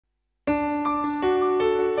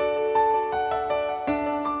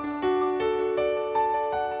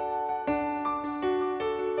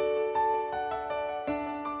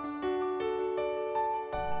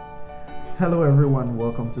Hello, everyone.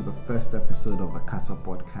 Welcome to the first episode of the Kasa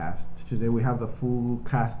podcast. Today we have the full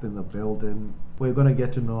cast in the building. We're going to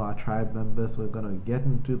get to know our tribe members. We're going to get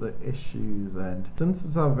into the issues. And since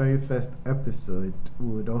it's our very first episode, we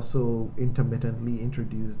would also intermittently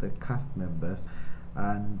introduce the cast members.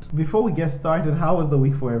 And before we get started, how was the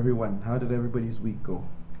week for everyone? How did everybody's week go?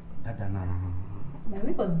 My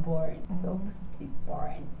week was boring. So pretty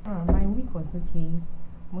boring. My week was okay.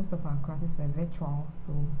 Most of our classes were virtual,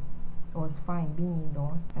 so it was fine being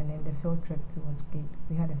indoors. And then the field trip too was great.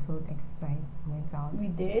 We had a field exercise. We went out. We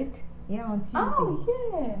did? Yeah, on Tuesday. Oh,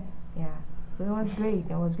 yeah. Yeah. So it was great.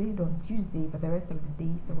 It was great on Tuesday, but the rest of the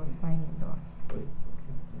days it was fine indoors. Wait,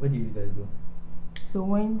 where did you guys go? So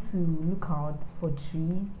we went to look out for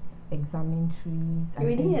trees, examine trees.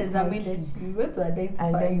 We didn't examine the tree. We went to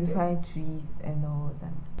identify trees and all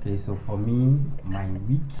that. Okay, so for me, my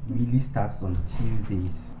week really starts on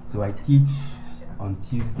Tuesdays. So I teach on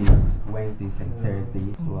Tuesdays, Wednesdays, and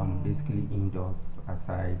Thursdays. So I'm basically indoors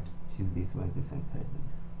aside Tuesdays, Wednesdays, and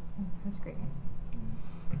Thursdays. That's great.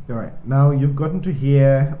 All right. Now you've gotten to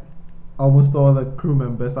hear almost all the crew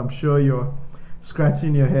members. I'm sure you're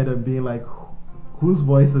scratching your head and being like, whose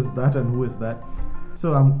voice is that and who is that?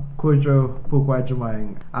 So I'm Kwadwo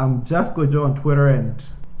Pokwajumaying. I'm just Kwadwo on Twitter and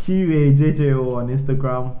QAJJO on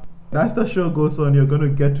Instagram. As the show goes on, you're going to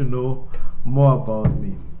get to know more about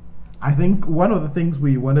me. I think one of the things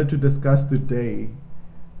we wanted to discuss today,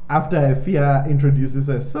 after Afia introduces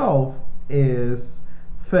herself, is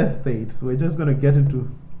first dates. We're just going to get into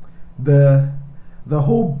the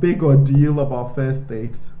whole big ordeal about first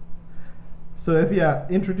dates. So Afia,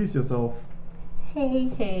 introduce yourself. Hey.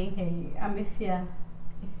 I'm Afia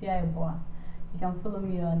Ekow. You can follow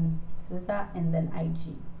me on Twitter and then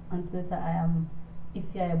IG. On Twitter, I am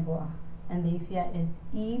Afia Ekow, and the Afia is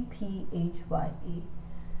EPHYA.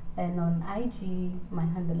 And on IG, my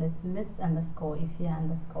handle is Miss_Afia_Ekow.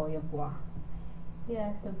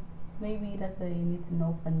 Yeah, so maybe that's what you need to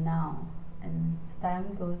know for now. And as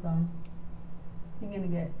time goes on, you're gonna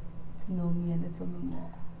get to know me a little bit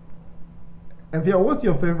more. Afia, what's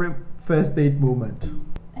your favorite first date moment?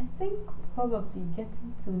 I think probably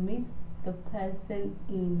getting to meet the person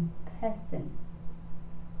in person.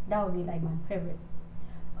 That would be like my favorite.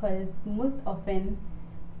 Because most often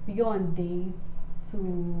we go on dates to,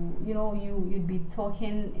 you'd be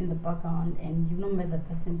talking in the background and you've not met the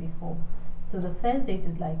person before. So the first date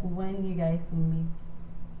is like when you guys will meet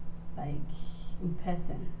like in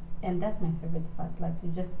person. And that's my favorite part, like to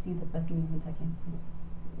just see the person you've been talking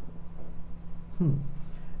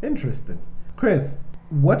to. Interesting. Chris,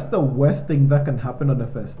 what's the worst thing that can happen on a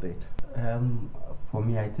first date? For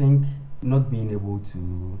me, I think not being able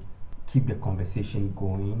to keep the conversation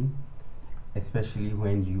going, especially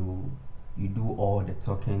when you do all the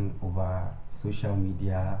talking over social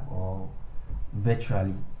media or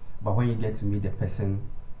virtually, but when you get to meet the person,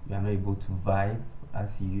 you are not able to vibe as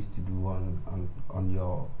you used to do on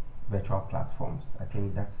your virtual platforms. I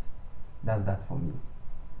think that's that for me.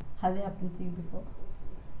 Has it happened to you before?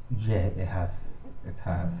 Yeah, it has.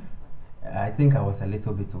 I think I was a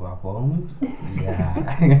little bit overwhelmed.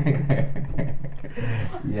 Yeah.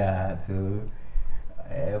 Yeah, so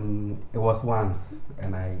it was once,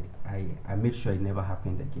 and I made sure it never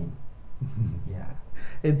happened again. Yeah.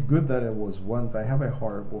 It's good that it was once. I have a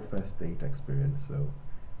horrible first date experience. So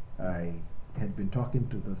I had been talking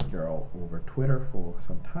to this girl over Twitter for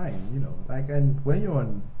some time, and when you're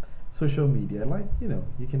on social media,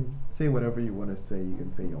 you can say whatever you want to say, you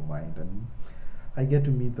can say your mind. And I get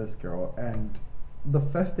to meet this girl, and the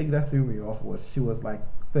first thing that threw me off was she was like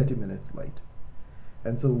 30 minutes late.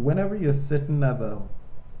 And so whenever you're sitting at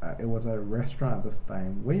it was a restaurant at this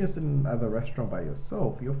time, when you're sitting at the restaurant by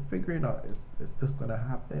yourself, you're figuring out, is this going to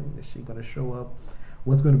happen? Is she going to show up?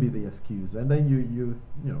 What's going to be the excuse? And then you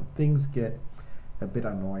things get a bit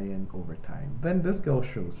annoying over time. Then this girl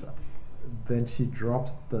shows up. Then she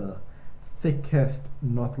drops the thickest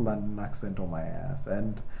North London accent on my ass,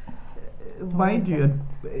 and mind you,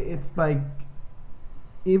 it's like,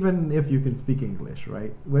 even if you can speak English,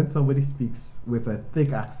 right, when somebody speaks with a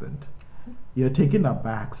thick accent, you're taken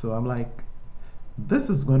aback. So I'm like, this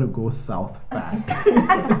is gonna go south fast.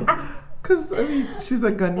 Because she's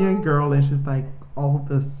a Ghanaian girl, and she's like all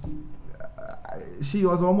this, she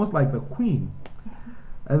was almost like the queen.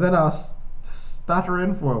 And then I was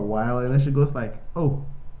stuttering for a while, and then she goes like, oh,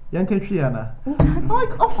 Yanketriana. I'm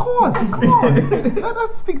like, of course, come on.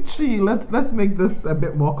 Let's speak Chi. Let's make this a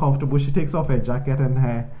bit more comfortable. She takes off her jacket and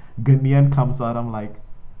her Ghanaian comes out. I'm like,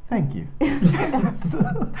 thank you.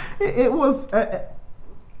 So it was an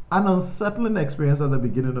unsettling experience at the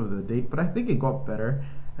beginning of the date, but I think it got better.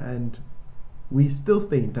 And we still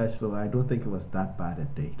stay in touch, so I don't think it was that bad a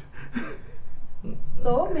date.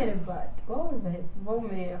 So what made it bad? What was that?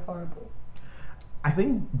 What made it horrible? I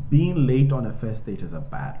think being late on a first date is a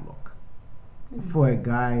bad look for a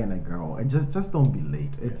guy and a girl. And just don't be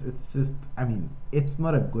late. It's just, I mean, it's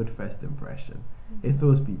not a good first impression. It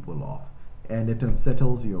throws people off, and it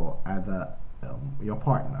unsettles your other your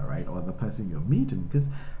partner, right, or the person you're meeting. Because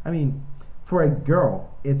I mean, for a girl,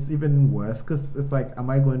 it's even worse because it's like, am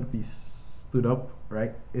I going to be stood up,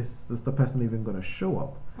 right? Is the person even going to show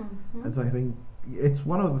up? And so I think it's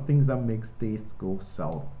one of the things that makes dates go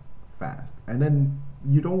south fast. And then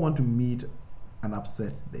you don't want to meet an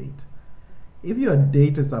upset date. If your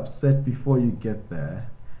date is upset before you get there,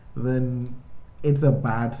 then it's a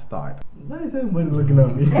bad start. Why is everybody looking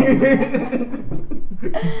at me?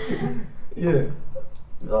 Yeah.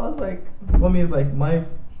 I was like, for me, it's like my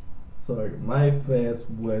first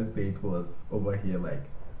worst date was over here. Like,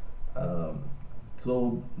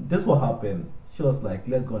 so this what happened. She was like,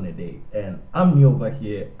 let's go on a date, and I'm new over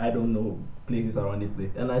here. I don't know places around this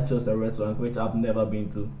place, and I chose a restaurant which I've never been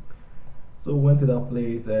to. So went to that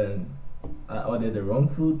place and I ordered the wrong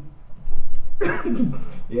food.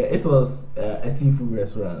 Yeah, it was a seafood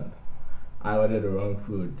restaurant. I ordered the wrong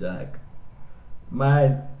food, Jack.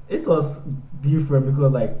 It was different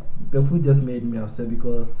because like the food just made me upset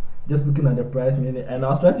because just looking at the price minute, and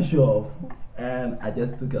I was trying to show off, and I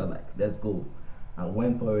just took it like, let's go. I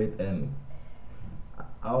went for it and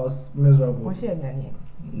I was miserable. Was she a Ghanaian?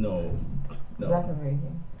 No. Black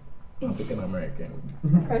American. African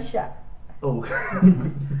American. Pressure. Oh.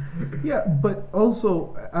 Yeah, but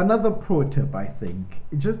also another pro tip, I think,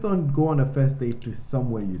 just don't go on a first date to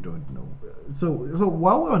somewhere you don't know. So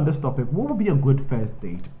while we're on this topic, what would be a good first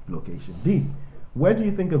date location? D, where do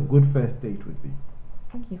you think a good first date would be?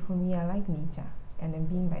 Okay, for me, I like nature and then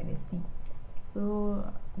being by the sea.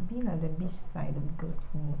 So being at the beach side would be good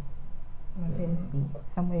for me. My first day,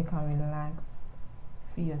 somewhere you can relax,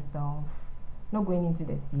 free yourself, not going into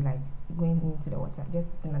the sea, like going into the water, just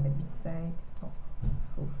sitting at the beach side, talk,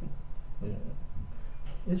 feel free.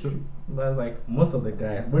 Yeah. It's true. But like most of the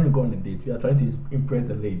guys, when you go on a date, you are trying to impress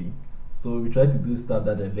the lady. So we try to do stuff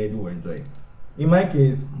that the lady will enjoy. In my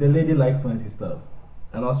case, the lady likes fancy stuff,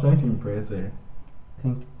 and I was trying to impress her. I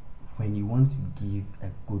think when you want to give a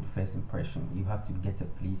good first impression, you have to get a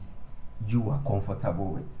place you are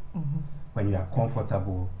comfortable with. When you are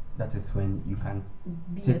comfortable, that is when you can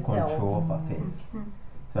Be take yourself. control of affairs.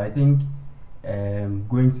 So I think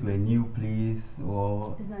going to a new place,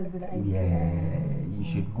 or It's not a good idea. yeah, you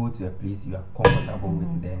should go to a place you are comfortable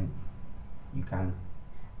with. Then you can.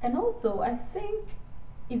 And also, I think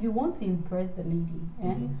if you want to impress the lady,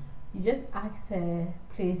 you just ask her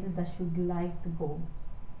places that she would like to go.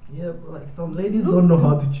 Yeah, but like some ladies don't know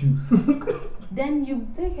how to choose. Then you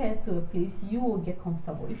take her to a place you will get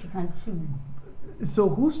comfortable if you can choose. So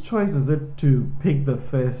whose choice is it to pick the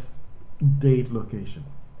first date location?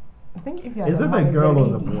 I think if you're Is the it man, the it's girl or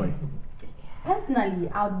the lady. boy? Personally,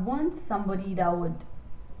 I'd want somebody that would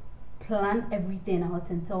plan everything out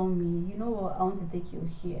and tell me, you know what, I want to take you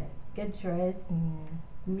here, get dressed,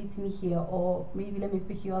 meet me here, or maybe let me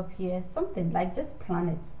pick you up here, something like just plan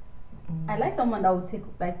it. I like someone that would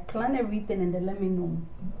plan everything and then let me know.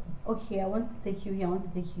 Okay, I want to take you here, I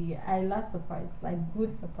want to take you here. I love surprises, like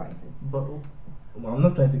good surprises. But I'm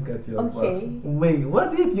not trying to cut you off. Okay. But wait,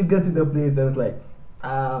 what if you get to the place and it's like,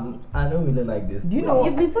 I don't really like this. Do you know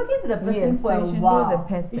You've been talking to the person Yes, for so a you should while. know the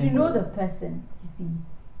person. You should know the person, you see.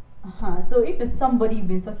 So if it's somebody you've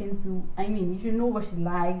been talking to, I mean, you should know what she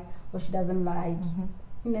likes, what she doesn't like.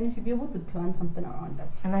 And then you should be able to plan something around that.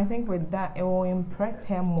 And I think with that, it will impress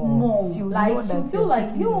her more. More. She'll Like, know that she'll feel you're like,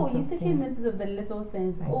 taking yo, note you're of taking things. notice of the little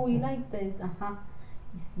things. I Oh, you see. like this.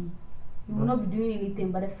 You see. You will not be doing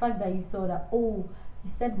anything, but the fact that you saw that, oh,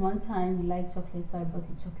 he said one time he liked chocolate, so I bought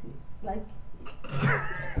you chocolate. Like,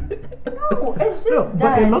 no, it's just No, that.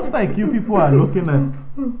 but it looks like you people are looking at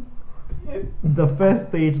the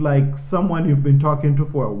first date like someone you've been talking to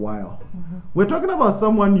for a while. We're talking about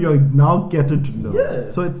someone you're now getting to know.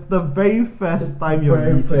 Yeah. So it's the very first time you're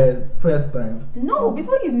Very meeting. first time. No,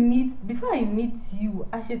 before I meet you,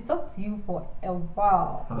 I should talk to you for a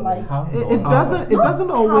while. How Like, long? It How doesn't. long? It not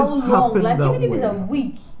doesn't always how long, happen like that even if way. it's a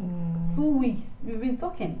week, 2 weeks, we've been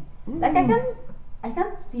talking. Like I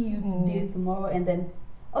can't see you today, tomorrow, and then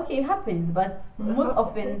okay, it happens. But most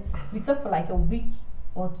often we talk for like a week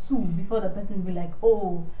or two before the person will be like,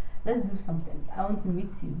 oh, let's do something. I want to meet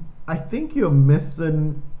you. I think you're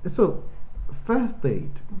missing. So, first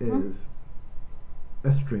date is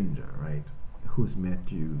a stranger, right? Who's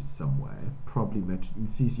met you somewhere, probably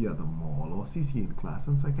sees you at the mall or sees you in class,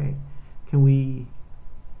 and it's like, hey, can we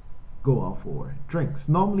go out for drinks.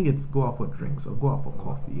 Normally it's go out for drinks or go out for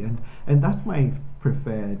coffee, and that's my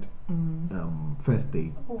preferred first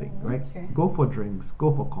date thing, right? Okay. Go for drinks,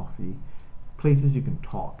 go for coffee, places you can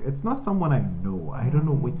talk. It's not someone I know. I don't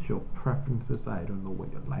know what your preferences are. I don't know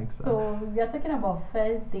what your likes are. So we are talking about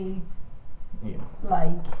first dates, Yeah.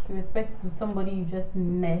 like with respect to somebody you just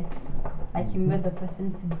met, like you met the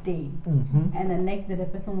person today, Mm-hmm. and the next day the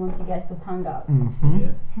person wants you guys to hang out. Mm-hmm.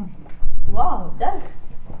 Yeah. Wow, that's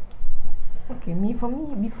Okay, for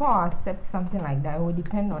me, before I accept something like that, it will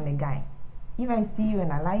depend on the guy. If I see you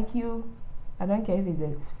and I like you, I don't care if it's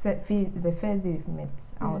the first day we've met,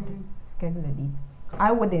 I would schedule a date.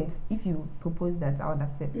 I wouldn't, if you propose that, I would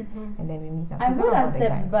accept, and then we meet. I would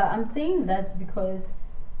accept, but I'm saying that because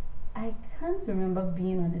I can't remember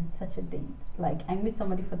being on such a date. Like I meet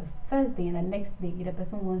somebody for the first day, and the next day the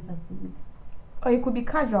person wants us to meet. Or it could be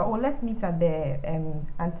casual. Or let's meet at the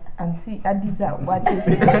Auntie Adiza watches.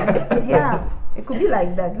 Yeah, it could be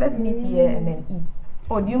like that. Let's meet here and then eat.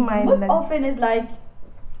 Or do you mind? Most often it's like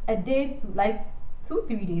a day to like 2-3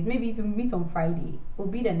 days. Maybe if you meet on Friday, it'll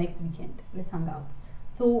be the next weekend. Let's hang out.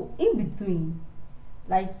 So in between,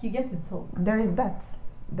 like you get to talk. There is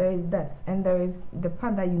that, and there is the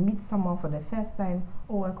part that you meet someone for the first time.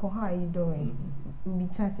 Oh, Ekow, how are you doing? We'll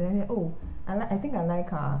be chatting, and then, oh, I think I like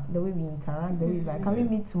her, the way we interact, the way we like. Can we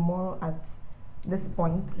meet tomorrow at this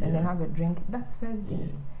point and then have a drink? That's first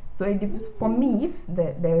date. So it depends. For me, if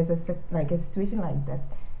there is a situation like that,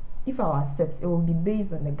 if I accept, it will be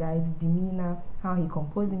based on the guy's demeanor, how he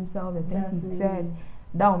composed himself, the things he said.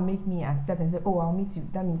 That will make me accept and say, oh, I'll meet you.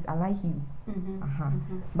 That means I like you.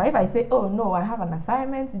 But if I say, oh no, I have an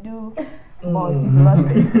assignment to do, boss, you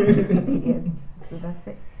lost it. Yes. So that's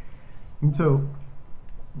it. And so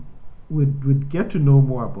we'd get to know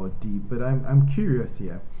more about D, but I'm curious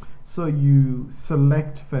here. So you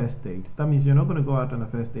select first dates. That means you're not going to go out on a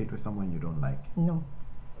first date with someone you don't like. No.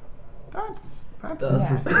 That's Yeah.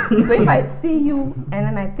 interesting. So if I see you and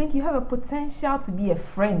then I think you have a potential to be a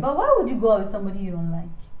friend. But why would you go out with somebody you don't like?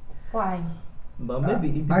 Why? But maybe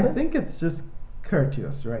it I depends. think it's just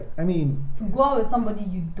courteous, right? I mean, To go out with somebody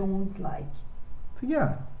you don't like.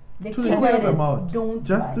 yeah. The To key hear word is them out, don't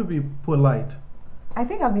just like. to be polite. I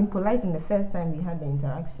think I've been polite in the first time we had the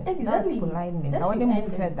interaction. Exactly. That's politeness. That I wouldn't should move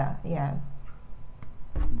end it. further. Yeah.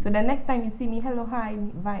 So the next time you see me, hello, hi,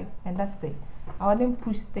 vibe, and that's it. I wouldn't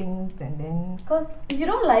push things and then. Because if you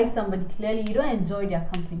don't like somebody, clearly you don't enjoy their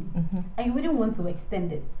company, and you wouldn't want to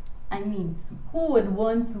extend it. I mean, who would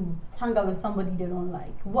want to hang out with somebody they don't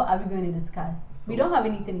like? What are we going to discuss? We don't have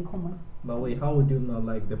anything in common. But wait, how would you not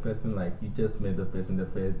like the person like you just met the person the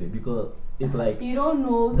first day? Because it's like You don't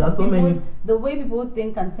know. There are so many- The way people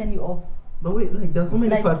think can turn you off. But wait, like there's so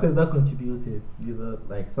many Like- factors that contributed. You know,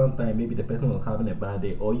 like sometimes maybe the person was having a bad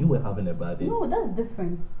day or you were having a bad day. No, that's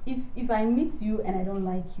different. If I meet you and I don't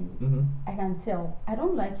like you, I can tell. I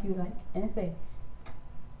don't like you, like, and I say,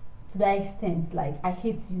 to that extent, like, I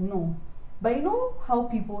hate you, no. But you know how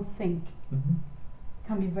people think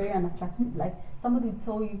can be very unattractive. Like, somebody will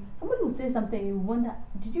tell you, somebody will say something, and you wonder,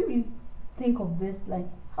 did you really think of this? Like,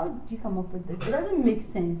 how did you come up with this? It doesn't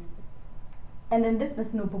make sense. And then this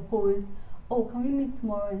person will propose, oh, can we meet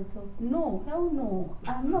tomorrow and talk? No, hell no.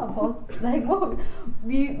 I'm not about, like, what?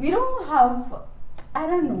 We don't have, I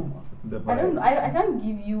don't know. I don't know. I can't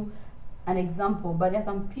give you an example, but there's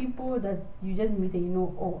some people that you just meet and you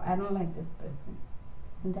know, oh, I don't like this person.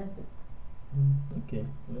 And that's it. Okay,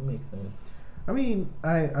 that makes sense. I mean,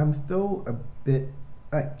 I'm still a bit.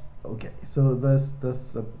 Okay, so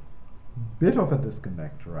there's a bit of a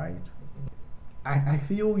disconnect, right? I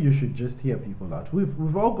feel you should just hear people out.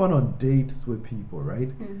 We've all gone on dates with people, right?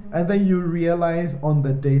 And then you realize on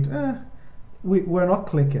the date, we're not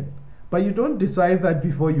clicking. But you don't decide that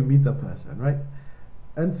before you meet the person, right?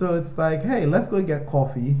 And so it's like, hey, let's go get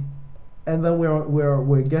coffee. And then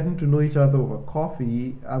we're getting to know each other over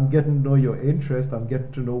coffee. I'm getting to know your interest. I'm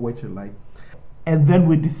getting to know what you like. And then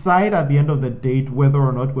we decide at the end of the date whether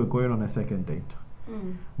or not we're going on a second date.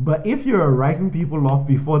 But if you're writing people off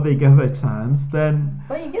before they get the chance, then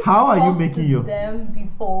But you get how to are you talk making to your them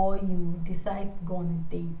before you decide to go on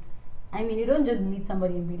a date? I mean, you don't just meet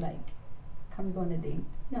somebody and be like, can we go on a date?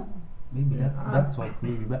 No. Maybe that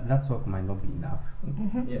talk might not be enough.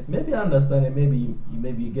 Yeah, maybe I understand it.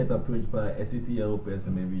 Maybe you get approached by a 60-year-old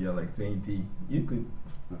person. Maybe you're like 20. You could.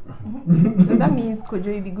 So that means Kwadwo,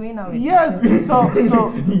 you'll be going out with Yes, so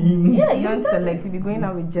Yeah, you don't exactly. select, you'll be going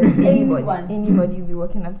out with just anybody will be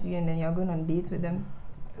walking up to you and then you're going on dates with them.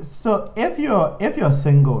 so if you're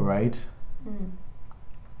single, right,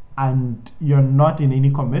 and you're not in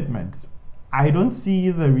any commitments, I don't see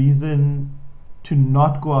the reason to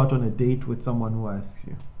not go out on a date with someone who asks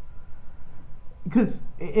you. because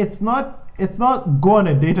it's not go on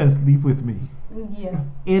a date and sleep with me. Yeah.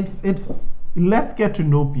 It's let's get to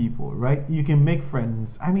know people, right? You can make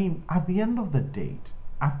friends. I mean, at the end of the date,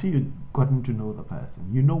 after you've gotten to know the person,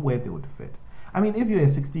 you know where they would fit. I mean, if you're a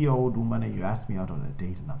 60-year-old woman and you ask me out on a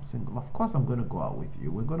date and I'm single, of course I'm going to go out with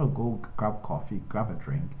you. We're going to go grab coffee, grab a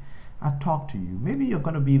drink. I talk to you. Maybe you're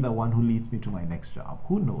going to be the one who leads me to my next job.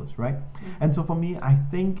 Who knows, right? And so for me, I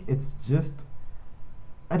think it's just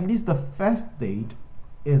at least the first date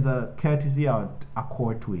is a courtesy I would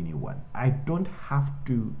accord to anyone. I don't have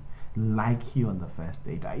to like you on the first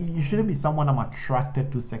date. You shouldn't be someone I'm attracted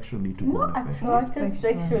to sexually to go on Not a first date. attracted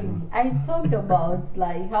sexually. I talked about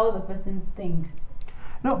like how the person thinks.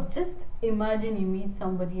 No, Just imagine you meet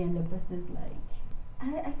somebody and the person is like,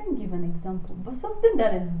 I can't give an example, but something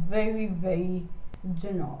that is very, very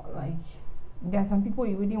general. Like, There are some people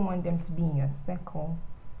you wouldn't want them to be in your circle,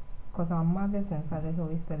 because our mothers and fathers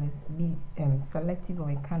always tell us be selective of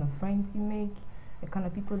the kind of friends you make, the kind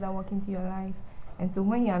of people that walk into your life. And so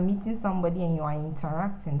when you are meeting somebody and you are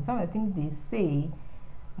interacting, some of the things they say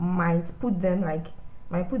might put them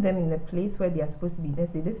in a place where they are supposed to be.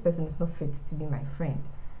 Let's say this person is not fit to be my friend,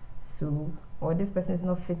 so, or this person is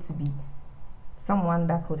not fit to be someone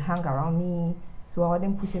that could hang around me, so I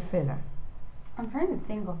wouldn't push it further. I'm trying to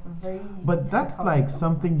think of a very. but that's difficult like example.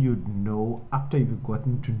 something you'd know after you've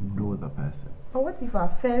gotten to know the person. But what if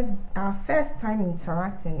our first time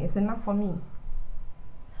interacting is enough for me?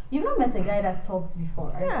 You've not met a guy that talks before,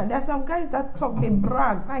 right? Yeah, there's some guys that talk, they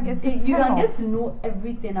brag. I guess You can get to know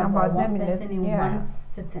everything about one them in person in yeah. one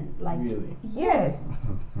sitting. Like, Really? Yes.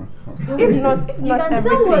 You if not can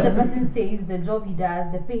tell where the everything. person stays, the job he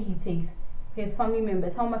does, the pay he takes, his family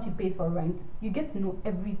members, how much he pays for rent. You get to know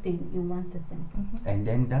everything in one sitting. And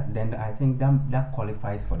then I think that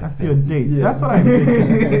qualifies for the That's first your date. Yeah. That's what I'm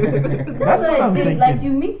thinking. That's what what I'm it is. thinking. Like,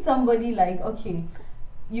 you meet somebody, like, okay,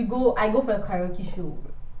 I go for a karaoke show.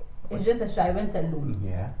 It's just a show. I went alone.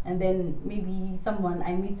 Yeah. And then maybe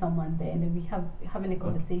I meet someone there, and then we having a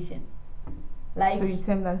conversation. Like, So you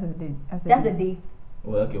tell them that's a date. that's a date.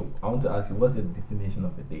 Well, okay. I want to ask you, what's the definition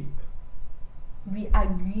of a date? We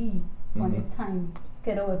agree on Mhm. a time,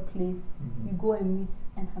 schedule a place, we go and meet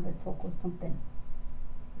and have a talk or something.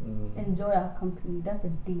 Enjoy our company. That's a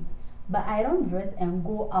date. But I don't dress and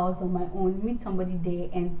go out on my own, meet somebody there,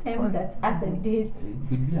 and tell me that as a date. It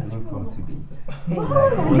could be an impromptu date.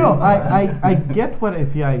 No, I get what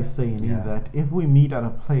Afia is saying Yeah. in that if we meet at a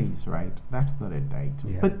place, right, that's not a date.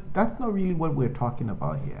 Yeah. But that's not really what we're talking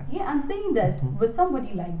about here. Yeah, I'm saying that with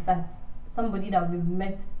somebody like that, somebody that we've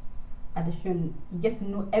met at the show, you get to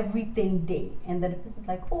know everything there, and then the person's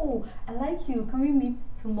like, oh, I like you, can we meet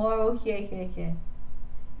tomorrow here?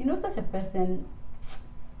 You know, such a person,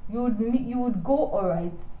 you would go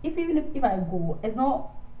alright. Even if I go, it's not,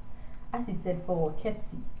 as he said, for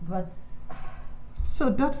courtesy, but So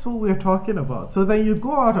that's what we're talking about. So then you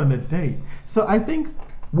go out on a date. So I think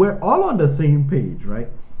we're all on the same page, right?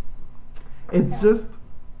 It's just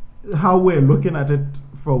how we're looking at it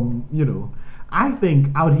from, I think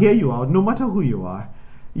I would hear you out, no matter who you are.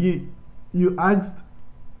 You asked,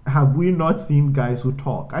 have we not seen guys who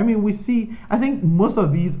talk? I mean, I think most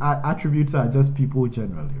of these attributes are just people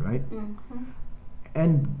generally, right?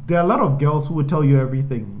 And there are a lot of girls who will tell you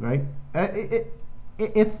everything, right?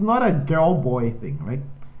 It's not a girl-boy thing, right?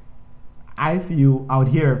 I feel I would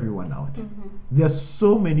hear everyone out. There's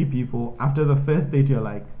so many people, after the first date, you're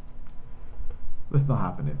like, that's not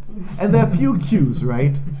happening. And there are few cues,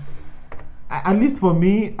 right? At least for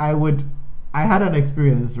me, I had an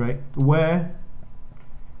experience, right, where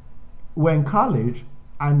we're in college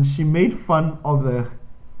and she made fun of the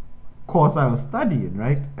course I was studying,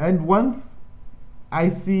 right? And once I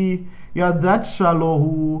see you're that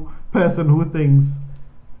shallow person who thinks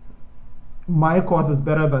my course is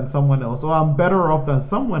better than someone else, or I'm better off than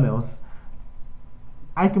someone else,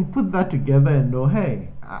 I can put that together and know, hey,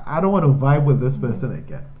 I don't want to vibe with this person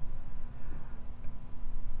again.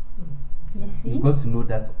 you see, You got to know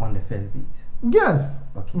that on the first date. Yes.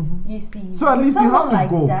 Okay. you see. So at least you someone have to like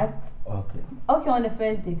go. that. Okay. Okay, on the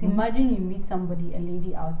first date, imagine you meet somebody, a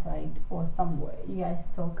lady outside or somewhere. You guys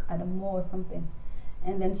talk at a mall or something,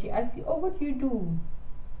 and then she asks you, "Oh, what do you do?"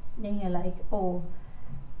 Then you're like, "Oh,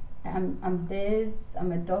 I'm this.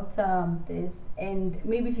 I'm a doctor. I'm this." And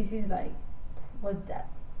maybe she sees like, "What's that?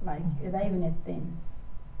 Like, is that even a thing?"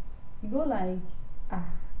 You go like,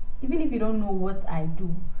 even if you don't know what I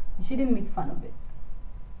do, you shouldn't make fun of it.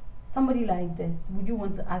 Somebody like this, would you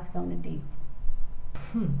want to ask her on a date?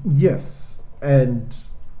 Yes, and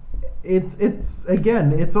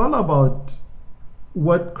it's all about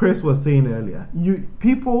what Chris was saying earlier.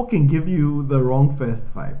 People can give you the wrong first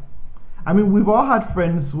vibe. I mean, we've all had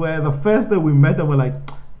friends where the first day we met them, we're like,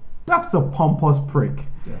 that's a pompous prick.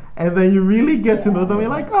 Yeah. And then you really get to know them, you're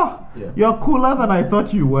like, oh, Yeah. you're cooler than I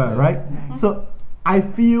thought you were, Yeah. right? So I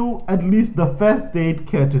feel at least the first date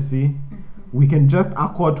courtesy, we can just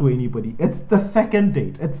accord to anybody. It's the second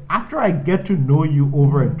date. It's after I get to know you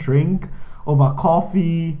over a drink, over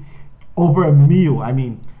coffee, over a meal. I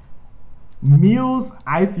mean, meals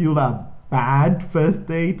I feel are bad first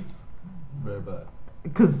dates. Very bad.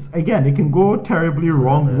 Because again, it can go terribly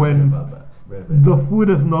wrong Very, when very bad. Very, very the bad. food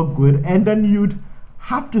is not good, and then you'd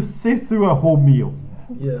have to sit through a whole meal.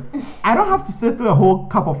 Yeah. I don't have to sit through a whole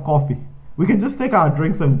cup of coffee. We can just take our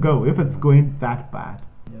drinks and go if it's going that bad.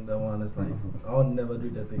 And that one is like, I'll never do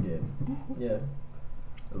that again. Yeah.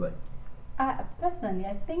 It's like, Personally,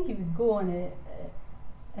 I think if you go on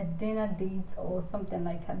a dinner date or something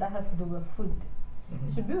like that has to do with food,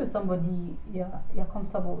 you should be with somebody you're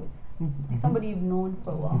comfortable with, like somebody you've known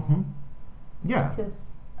for a while. Mhm. Yeah. Because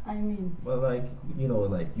I mean, but like, you know,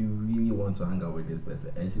 like you really want to hang out with this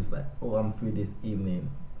person, and she's like, oh, I'm free this evening.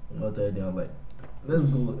 What are you? I'm like, let's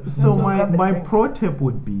go. So Go my grab a my drink. pro tip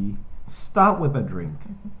would be start with a drink.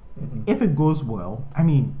 Mhm. If it goes well, I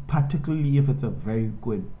mean, particularly if it's a very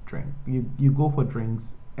good drink, you go for drinks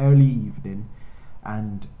early evening,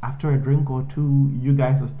 and after a drink or two, you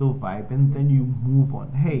guys are still vibing, then you move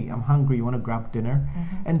on. Hey, I'm hungry, you want to grab dinner?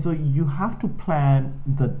 And so you have to plan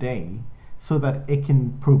the day so that it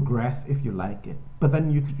can progress if you like it. But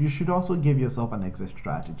then you should also give yourself an exit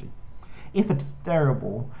strategy. If it's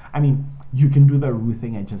terrible, I mean, you can do the Ruth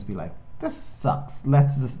thing and just be like, this sucks,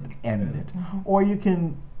 let's just end it. Or you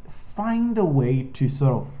can find a way to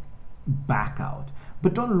sort of back out.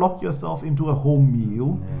 But don't lock yourself into a whole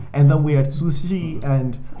meal, and then we're at sushi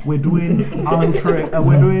and we're doing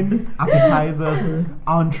we're doing appetizers,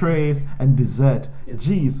 entrees, and dessert.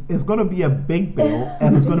 Jeez, it's gonna be a big bill,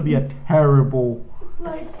 and it's gonna be a terrible.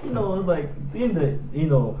 Like, you know, it's like doing the, you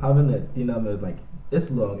know, having a dinner meal is like, it's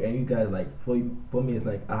long, and you guys like, for me, it's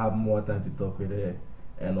like I have more time to talk with her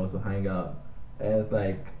and also hang out, and it's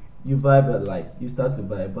like you vibe it, like you start to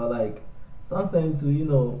vibe, but like sometimes you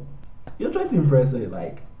know, you're trying to impress her,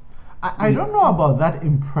 like. I don't know about that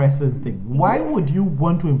impressive thing. Why would you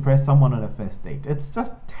want to impress someone on a first date? It's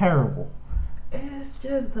just terrible. It's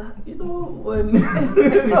just that, you know, when.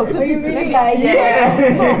 No, 'cause you it- really like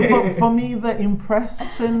No, but for me, the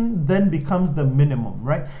impression then becomes the minimum,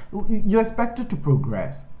 right? You're expected to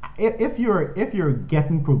progress. If you're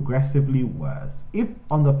getting progressively worse, if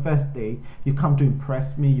on the first day you come to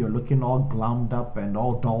impress me, you're looking all glammed up and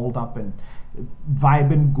all dolled up and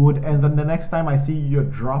vibing good, and then the next time I see you, you're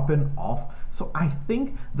dropping off. So I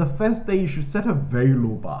think the first day you should set a very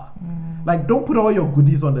low bar. Like, don't put all your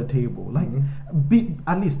goodies on the table. Like, be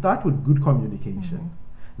at least start with good communication.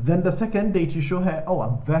 Then the second date you show her, oh,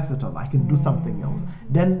 I'm versatile, I can do something else.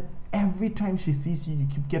 Then every time she sees you, you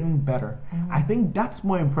keep getting better. I think that's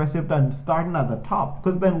more impressive than starting at the top,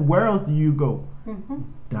 because then where else do you go?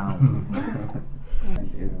 Down.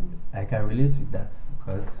 I can relate with that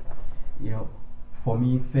because, you know, for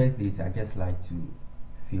me, first dates I just like to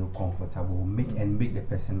feel comfortable, make the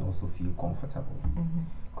person also feel comfortable.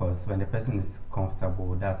 Because when the person is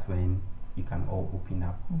comfortable, that's when you can all open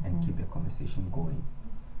up and keep the conversation going.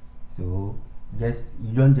 So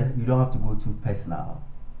you don't have to go too personal.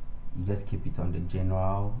 You just keep it on the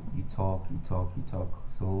general. You talk.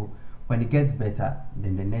 So when it gets better,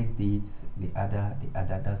 then the next date, the other,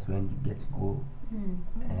 that's when you get to go.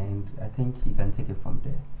 And I think you can take it from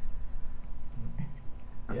there.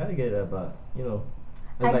 Yeah, I get that, but you know,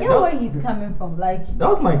 it's I like get that, where he's coming from. Like that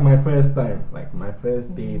was like my first time, like my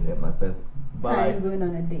first date and my first. But time like, going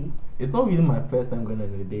on a date. it's not really my first time going on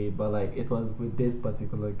a date, but like it was with this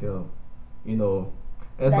particular girl, you know.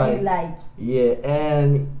 It's That you like. yeah,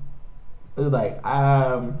 and it's like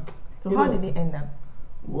So you how know, did it end up?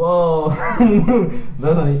 Whoa,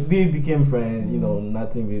 that's when we became friends. You know,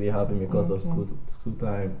 nothing really happened because of school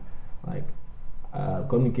time. Like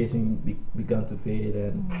communication began to fade,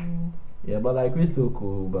 and yeah, but like we're still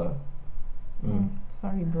cool. But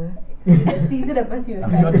Sorry, bro. It's easy the person you're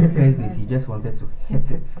I'm sure the trying first to date he just wanted to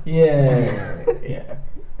hit it. yeah.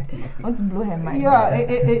 I want to blow her mind. Yeah,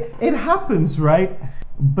 it happens, right?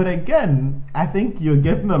 But again, I think you're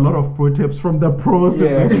getting a lot of pro tips from the pros in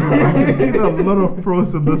this room. I can see there are a lot of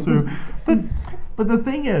pros in this room. But the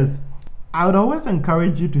thing is, I would always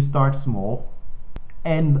encourage you to start small.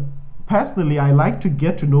 And personally, I like to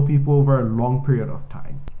get to know people over a long period of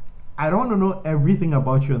time. I don't want to know everything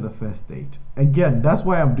about you on the first date. Again, that's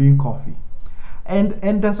why I'm doing coffee.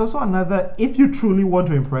 And there's also another, if you truly want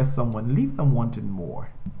to impress someone, leave them wanting more.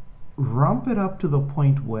 ramp it up to the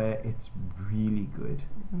point where it's really good,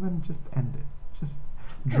 and then just end it. Just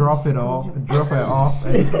drop it off, and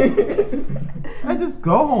just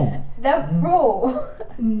go home. The pro.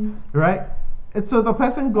 Right? And so the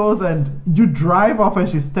person goes and you drive off and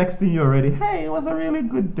she's texting you already, hey, it was a really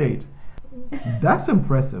good date. That's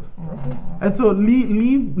impressive. And so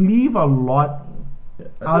leave a lot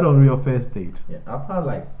out on your first date. Yeah, I've had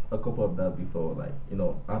like a couple of that before. Like, you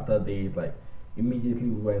know, after date, like immediately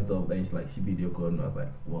we went off. Then she video called and I was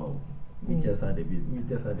like, wow, we just had a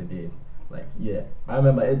date. Like, yeah, I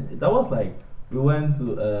remember that was like we went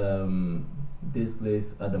to this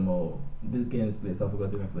place at the mall. This game's place. I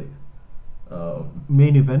forgot the place.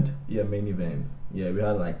 Main event. Yeah, main event. Yeah, we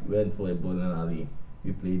went for a bowling alley.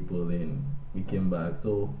 We played bowling. We came back.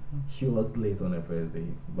 So she was late on her first day,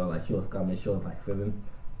 but like she was coming. She was like feeling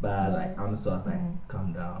bad. Like I'm so I was like,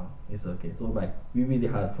 calm down. It's okay. So like we really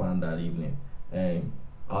had fun that evening. And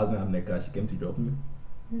I was in the car. She came to drop me.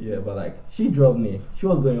 Yeah, but like she dropped me. She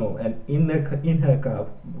was going home, and in her car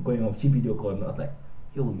going home, she video called me. I was like,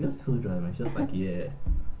 yo, you're still driving? She was like, yeah.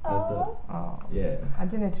 Oh. Yeah. I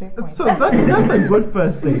didn't check. So that's a good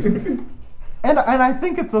first date. And I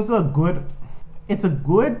think it's also a good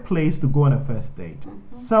place to go on a first date.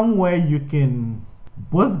 Somewhere you can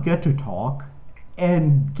both get to talk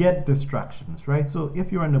and get distractions, right? So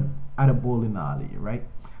if you're at a bowling alley, right?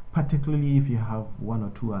 Particularly if you have one or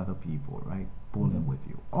two other people, right, bowling with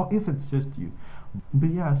you, or if it's just you. But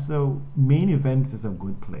yeah, so main events is a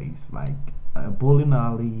good place, like a bowling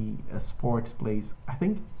alley, a sports place. I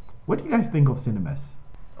think. What do you guys think of cinemas?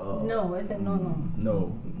 No, it's a no.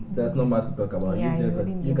 No, there's not much to talk about. Yeah,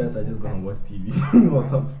 You guys are just gonna watch TV or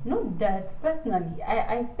something. Not that personally.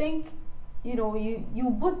 I think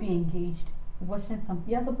you both be engaged watching something.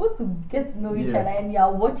 You're supposed to get to know each other, and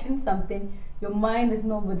you're watching something. Your mind is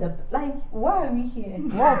not with the why are we here?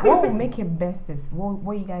 What will make it best is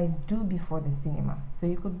what you guys do before the cinema. So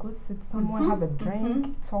you could go sit somewhere, have a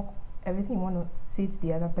drink, talk everything you want to say to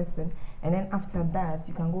the other person, and then after that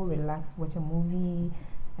you can go relax, watch a movie,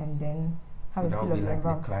 and then have a feel of your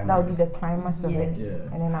environment. That would be the climax of it.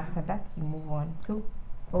 Yeah. And then after that you move on. So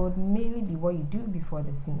it would mainly be what you do before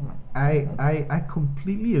the cinema. I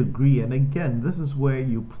completely agree, and again, this is where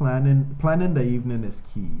you planning the evening is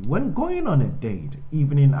key. When going on a date,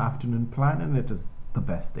 evening, afternoon, planning it is the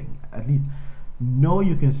best thing. At least know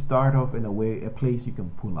you can start off in a place you can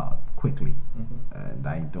pull out quickly. And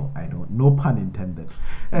I don't, no pun intended.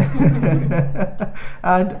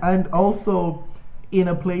 and also in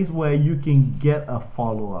a place where you can get a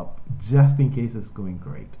follow-up just in case it's going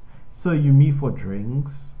great. So you meet for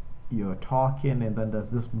drinks, you're talking, and then there's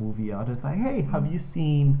this movie out. It's like, hey, have you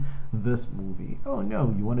seen this movie? Oh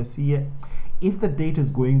no, you want to see it? If the date is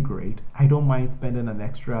going great, I don't mind spending an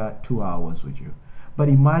extra 2 hours with you. But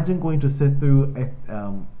imagine going to sit through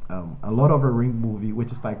a Lord of the Rings movie,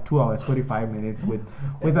 which is like 2 hours 45 minutes with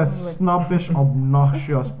a snobbish,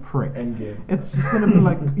 obnoxious prick. Endgame. It's just gonna be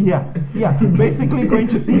like, yeah, basically going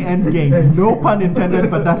to see Endgame. No pun intended,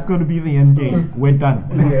 but that's going to be the Endgame. We're done.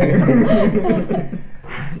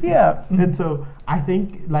 Yeah, and so I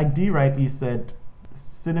think, like Dee rightly said,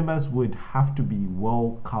 cinemas would have to be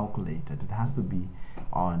well calculated. It has to be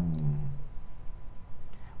on.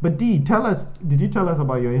 But Dee, did you tell us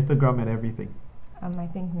about your Instagram and everything? I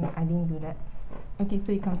think I didn't do that. Okay,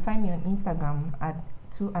 so you can find me on Instagram at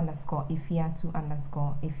 @2_Afia,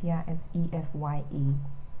 Afia SEFYA.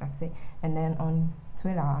 That's it. And then on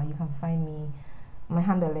Twitter, you can find me. My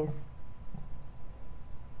handle is.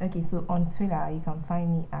 Okay, so on Twitter, you can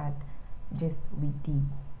find me at just with D.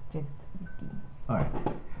 Alright.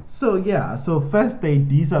 So yeah, so first date,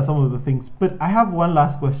 these are some of the things. But I have one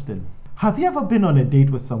last question. Have you ever been on a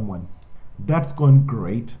date with someone that's gone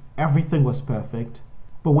great, everything was perfect,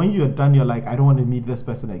 but when you're done, you're like, I don't want to meet this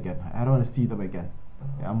person again. I don't want to see them again.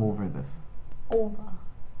 I'm over this. Over.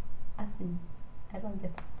 I think I don't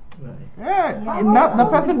get it. Yeah, the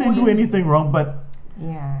person didn't do anything wrong, but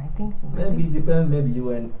yeah, I think so. Maybe it depends. Maybe you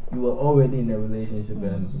were already in a relationship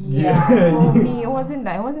and for me, it wasn't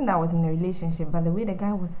that I was in a relationship, but the way the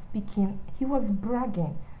guy was speaking, he was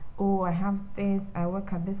bragging. Oh, I have this, I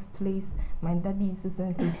work at this place, my daddy is so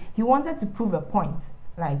and so. He wanted to prove a point,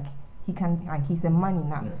 like he's a money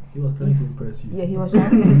now. Yeah, he was trying to impress you. Yeah, he was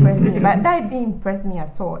trying to impress me, but that didn't impress me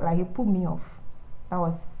at all. Like, he put me off. That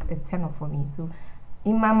was a turn off for me. So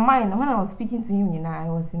in my mind, when I was speaking to him, I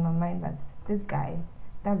was in my mind that this guy,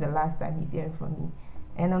 that's the last time he's hearing from me.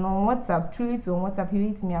 And then on WhatsApp, he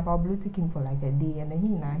hit me up. I'll blue tick him for like a day, and then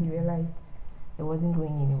he realized it wasn't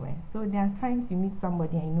going anywhere. So there are times you meet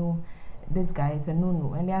somebody and you know this guy is a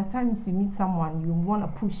no-no, and there are times you meet someone you want to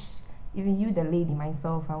push, even you, the lady,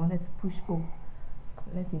 myself, I wanted to push. Oh,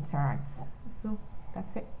 let's interact. So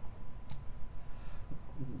that's it.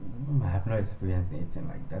 I have not experienced anything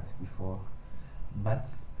like that before, but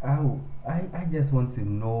I just want to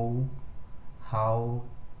know how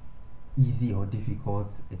easy or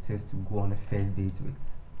difficult it is to go on a first date with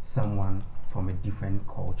someone from a different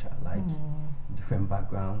culture, like different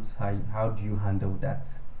backgrounds. How do you handle that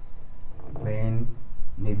when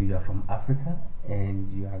maybe you are from Africa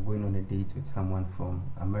and you are going on a date with someone from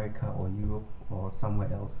America or Europe or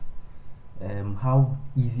somewhere else? How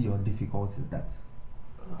easy or difficult is that?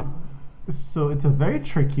 So it's a very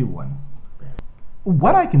tricky one.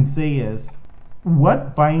 What I can say is,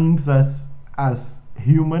 what binds us as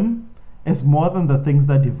human is more than the things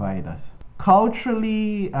that divide us.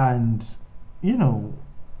 Culturally and,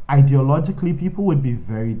 ideologically, people would be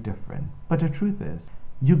very different. But the truth is,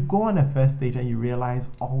 you go on a first date and you realize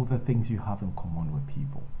all the things you have in common with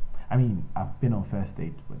people. I mean, I've been on first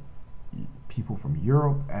dates with people from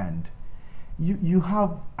Europe, and you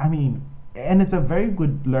have, and it's a very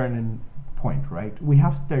good learning point, right? We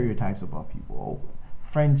have stereotypes about people. Oh,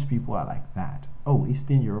 French people are like that. Oh,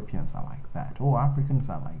 Eastern Europeans are like that. Oh, Africans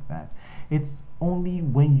are like that. It's only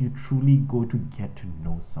when you truly go to get to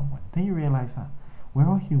know someone, then you realize that we're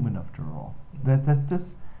all human after all. That's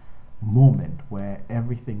this moment where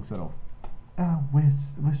everything sort of, we're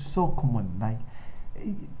so common, like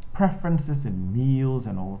preferences in meals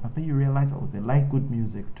and all that. But you realize, oh, they like good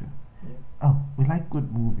music too. Yeah. Oh, we like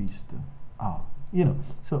good movies too. Oh,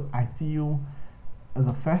 so I feel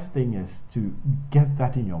the first thing is to get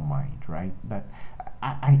that in your mind, right? That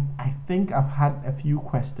I think I've had a few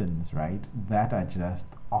questions, right, that are just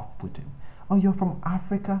off-putting. Oh, you're from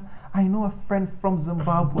Africa? I know a friend from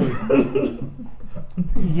Zimbabwe.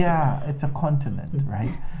 Yeah, it's a continent,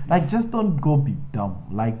 right? Like, just don't go be dumb.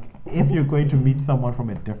 Like, if you're going to meet someone from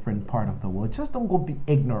a different part of the world, just don't go be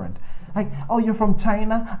ignorant. Like, oh, you're from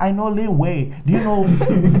China? I know Lin Wei. Do you know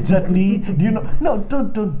Jet Li? Do you know? No,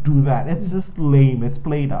 don't do that. It's just lame. It's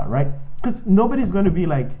played out, right? Because nobody's going to be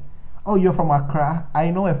like, oh, you're from Accra? I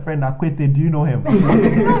know a friend Akwete. Do you know him?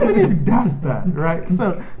 Nobody does that, right?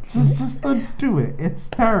 So just don't do it. It's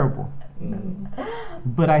terrible.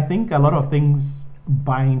 But I think a lot of things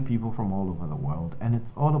bind people from all over the world, and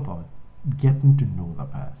it's all about getting to know the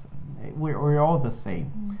person. We're all the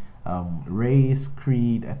same. Race,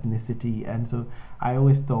 creed, ethnicity, and so I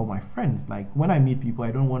always tell my friends, like, when I meet people,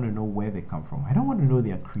 I don't want to know where they come from. I don't want to know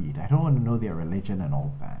their creed. I don't want to know their religion and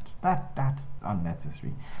all that. That's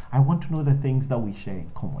unnecessary. I want to know the things that we share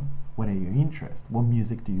in common. What are your interests? What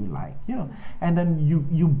music do you like? And then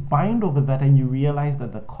you bind over that, and you realize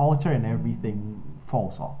that the culture and everything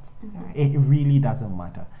falls off. It really doesn't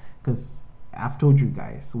matter, because I've told you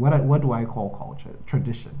guys, what do I call culture?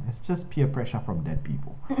 Tradition. It's just peer pressure from dead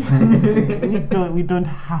people. we don't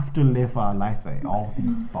have to live our lives by all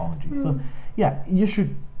these boundaries. So yeah, you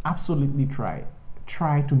should absolutely try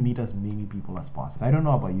to meet as many people as possible. I don't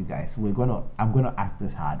know about you guys. I'm gonna ask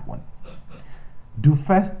this hard one. Do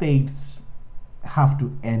first dates have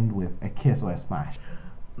to end with a kiss or a smash?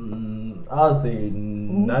 I'll say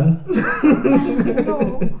none.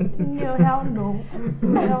 No, hell no.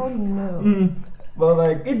 Hell no. But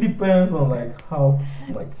like, it depends on like how,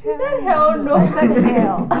 like. Is that hell no? I said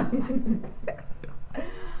hell.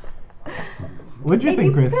 What do you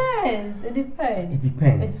think, Chris? It depends. It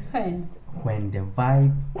depends. It depends. When the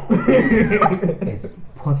vibe is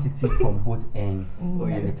positive from both ends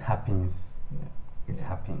and it happens, it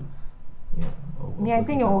happens. Yeah. Me, I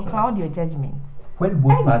think it will cloud your judgment. When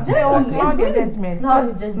both parties It will are cloud your judgment. Cloud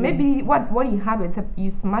your 'Cause judgment. maybe what you had with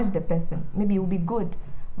you smashed the person. Maybe it will be good,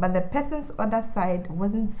 but the person's other side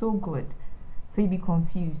wasn't so good, so you'll be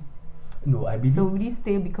confused. no, I believe. So will you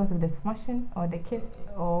stay because of the smashing or the kiss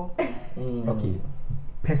or? Okay,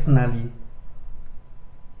 personally,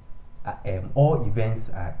 all events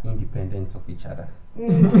are independent of each other.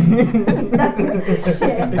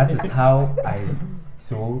 That is how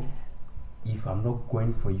so if I'm not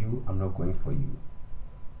going for you, I'm not going for you.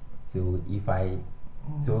 So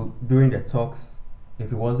so during the talks,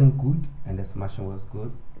 if it wasn't good and the smashing was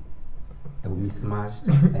good, it would be smashed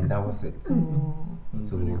and that was it.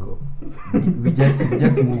 So we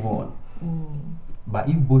just move on. But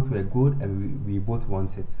if both were good and we both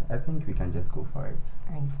want it, I think we can just go for it.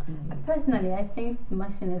 I see. Personally, I think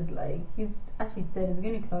smashing is like, as she said, it's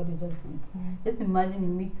going to cloud your judgment. Just imagine you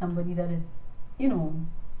meet somebody that is,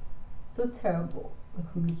 so terrible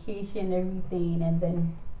with communication, everything, and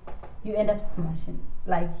then you end up smashing.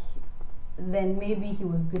 Like, then maybe he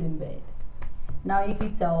was good in bed. Now you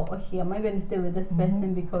can tell, okay, am I going to stay with this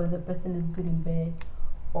person because the person is good in bed,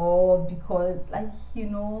 or because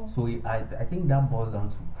So I think that boils down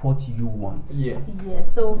to what you want. Yeah. yeah.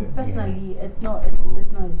 So Yeah. personally, it's not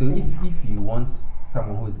it's not a So thing. if you want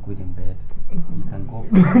someone who is good in bed, you can go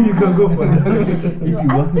for it. You can go for that. If you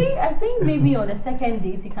I want- think maybe on the second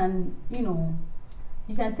date you can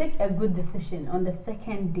you can take a good decision on the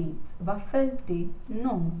second date, but first date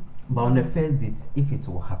no. But on the first date, if it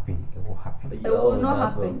will happen, it will happen. It will not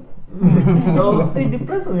that's happen. No, it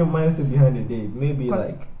depends on your mindset behind the date. Maybe But-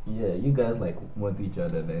 like, yeah, you guys like want each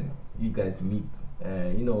other, then you guys meet.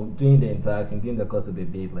 During the interaction, during the course of the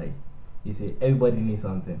date, like you say, everybody needs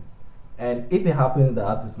something. And if it happens that I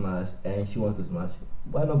have to smash and she wants to smash,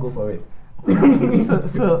 why not go for it?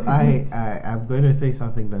 So I'm going to say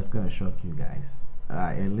something that's going to shock you guys.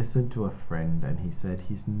 I listened to a friend and he said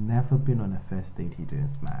he's never been on a first date he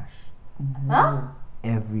didn't smash. Huh?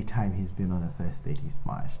 Every time he's been on a first date he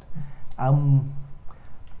smashed.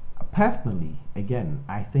 Personally, again,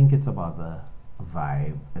 I think it's about the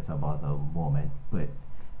vibe, it's about the moment, but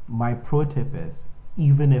my pro tip is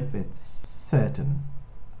even if it's certain,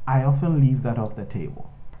 I often leave that off the table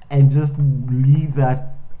and just leave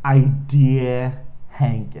that idea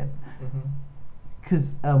hanging. Because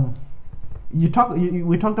we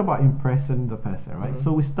talked about impressing the person, right?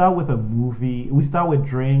 So we start with a movie, we start with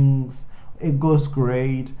drinks, it goes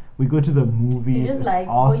great, we go to the movies, It's just it's like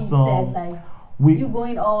awesome. what you said, like We- you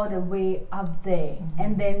going all the way up there,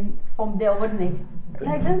 and then from there what next?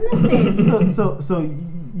 Like there's nothing. so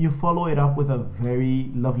you follow it up with a very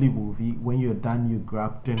lovely movie. When you're done, you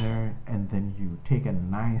grab dinner and then you take a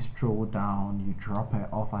nice stroll down. You drop her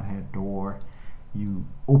off at her door. You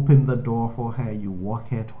open the door for her. You walk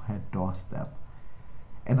her to her doorstep.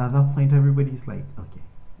 And at that point, everybody's like, okay,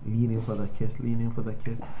 leaning for the kiss,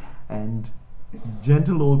 and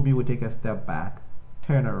gentle old me will take a step back,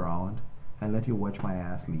 turn around, and let you watch my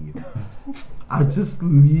ass leave. I'll just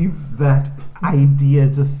leave that idea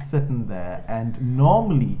just sitting there, and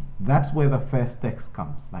normally that's where the first text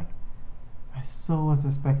comes. Like, I so was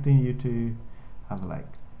expecting you to have like,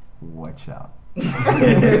 watch out.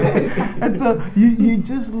 And so you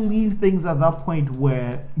just leave things at that point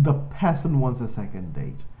where the person wants a second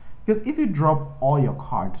date. Because if you drop all your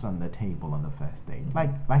cards on the table on the first date,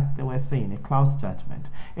 like they were saying, it clouds judgment.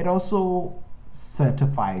 It also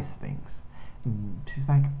certifies things. She's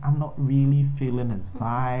like, I'm not really feeling his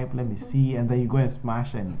vibe, let me see, and then you go and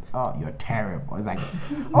smash and oh, you're terrible. It's like,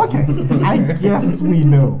 okay, I guess we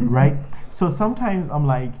know, right? So sometimes I'm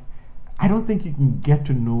like, I don't think you can get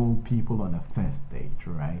to know people on a first date,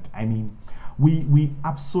 right? I mean, we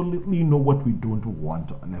absolutely know what we don't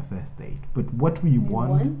want on a first date, but what we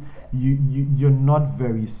want, you're not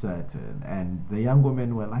very certain. And the young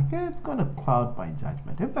women were like, it's gonna cloud my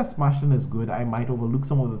judgment. If the smashing is good, I might overlook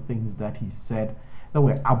some of the things that he said that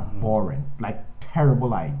were abhorrent, like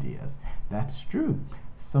terrible ideas. That's true.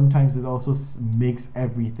 Sometimes it also makes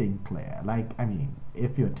everything clear. Like, I mean,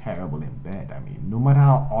 if you're terrible in bed, I mean, no matter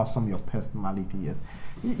how awesome your personality is,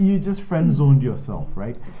 you just friend zoned yourself,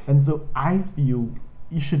 right? And so I feel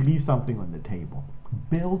you should leave something on the table.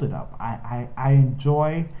 Build it up. I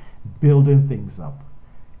enjoy building things up.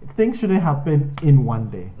 Things shouldn't happen in one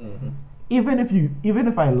day. Even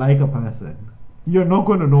if I like a person, you're not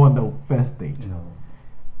going to know on the first date. No.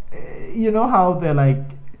 You know how they're like,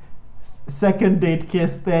 second date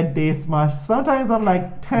kiss, third day smash. Sometimes I'm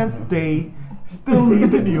like 10th day still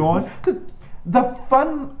leading you on. Because the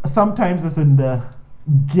fun sometimes is in the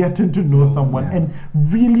getting to know someone and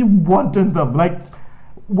really wanting them. Like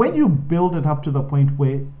when you build it up to the point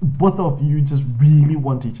where both of you just really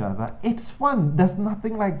want each other, it's fun. There's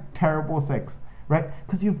nothing like terrible sex, right?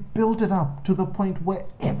 Because you've built it up to the point where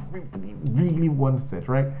everybody really wants it,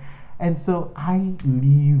 right? And so I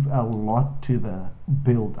leave a lot to the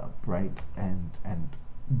build up, right? And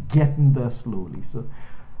getting there slowly. So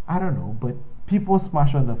I don't know, but people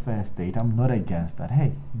smash on the first date. I'm not against that.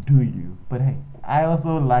 Hey, do you? But hey, I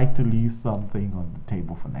also like to leave something on the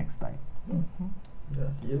table for next time.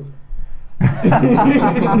 That's you.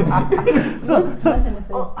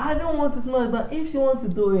 So, I don't want to smash, but if you want to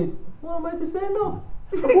do it, who am I to say no?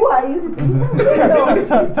 who are you?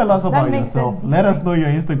 Tell us about makes yourself. sense. Let us know your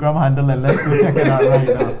Instagram handle and let's go check it out right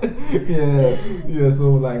now. yeah. So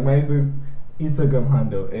like my Instagram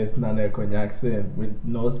handle is Nana Ekow with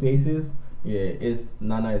no spaces. Yeah, it's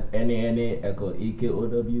Nana Nana Ekow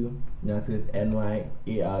Ekow Nyaxis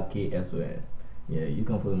NYARKSON. Yeah, you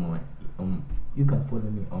can follow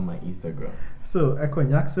me on my Instagram. So Ekow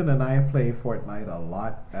and I play Fortnite a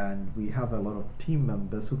lot, and we have a lot of team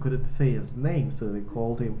members who couldn't say his name, so they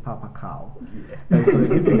called him Papa Cow. And so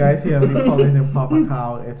if you guys hear me calling him Papa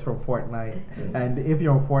Cow, it's from Fortnite. And if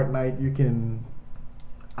you're on Fortnite, you can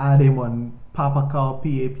add him on Papakow,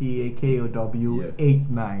 Papakow Yeah.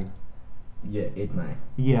 89. Yeah, 8-9.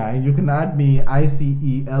 Yeah, and you can add me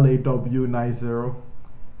ICELAW90.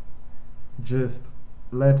 Just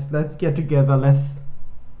let's get together. Let's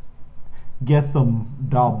get some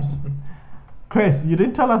dubs. Chris, you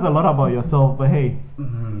didn't tell us a lot about yourself, but hey.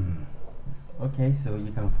 Okay, so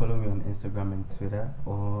you can follow me on Instagram and Twitter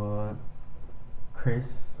or Chris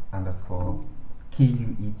underscore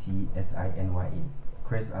KUETSINYA.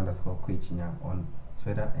 Chris underscore Kwichinya on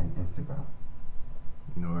Twitter and Instagram.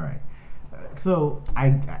 All right. So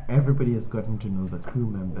everybody has gotten to know the crew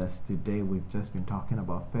members today. We've just been talking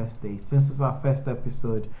about first dates. Since it's our first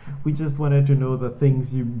episode, we just wanted to know the things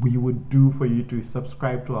we would do for you to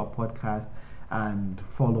subscribe to our podcast and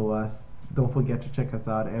follow us. Don't forget to check us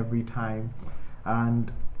out every time. And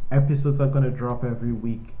episodes are going to drop every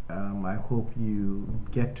week. I hope you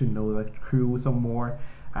get to know the crew some more.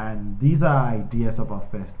 And these are ideas about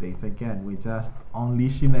first dates. Again, we're just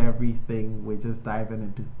unleashing everything. We're just diving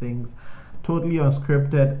into things totally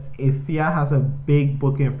unscripted. Afia has a big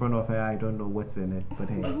book in front of her. I don't know what's in it, but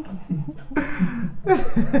hey.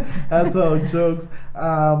 That's all jokes.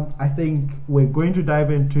 I think we're going to dive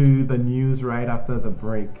into the news right after the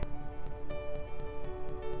break.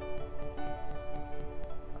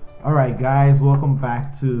 Alright guys, welcome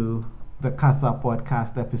back to the Kasa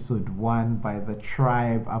podcast episode 1 by the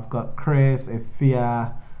tribe. I've got Chris,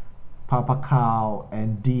 Afia, Papakow,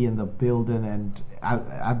 and D in the building, and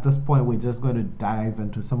at this point we're just going to dive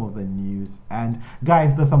into some of the news. And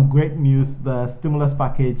guys, there's some great news. The stimulus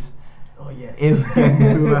package is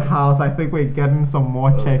getting to the house. I think we're getting some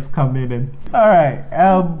more checks coming in. Alright,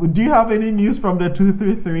 do you have any news from the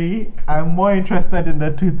 233? I'm more interested in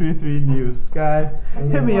the 233 news. Guys,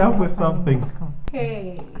 hit me up with something.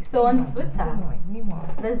 Okay, so on Twitter,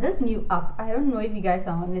 there's this new app. I don't know if you guys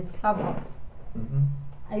are on it. Clubhouse.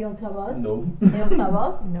 Are you on Clubhouse? No. Are you on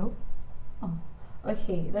Clubhouse? No. Oh,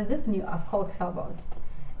 okay. There's this new app called Clubhouse,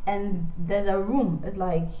 and there's a room. It's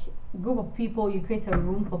like a group of people. You create a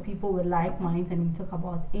room for people with like minds, and you talk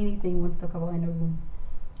about anything you want to talk about in a room.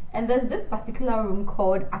 And there's this particular room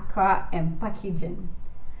called Accra and Packaging.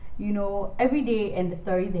 You know, every day and the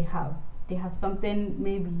stories they have something,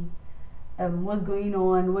 maybe what's going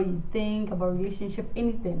on, what you think about relationship,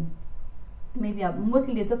 anything. Maybe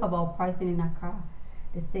mostly they talk about pricing in Accra.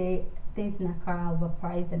 They say things in Accra are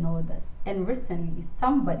overpriced and all that. And recently,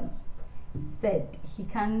 somebody said he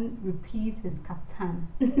can't repeat his kaftan.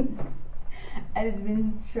 And it's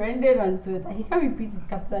been trended on Twitter. He can't repeat his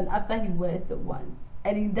kaftan after he wears it once.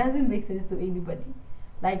 And it doesn't make sense to anybody.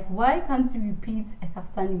 Like, why can't you repeat a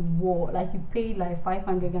kaftan you wore? Like, you paid like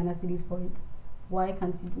 500 Ghana cedis for it. Why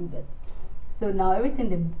can't you do that? So now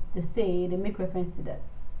everything they say, they make reference to that.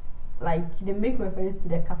 Like, they make reference to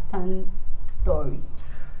the kaftan story.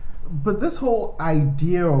 But this whole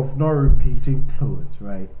idea of not repeating clothes,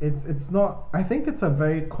 right? It's not. I think it's a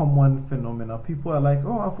very common phenomenon. People are like,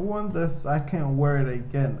 "Oh, I've worn this. I can't wear it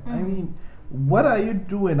again." I mean, what are you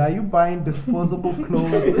doing? Are you buying disposable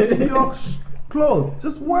clothes? It's your clothes.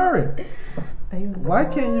 Just wear it. Why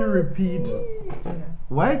can't you repeat?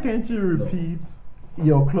 Why can't you repeat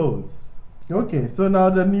your clothes? Okay, so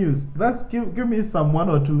now the news. Let's give me some 1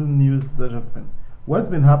 or 2 news that happened. What's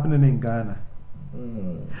been happening in Ghana?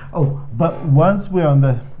 Oh, but once we're on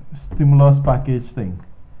the stimulus package thing,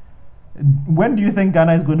 when do you think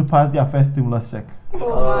Ghana is going to pass their first stimulus check? It's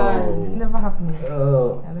never happening.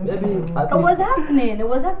 Maybe It was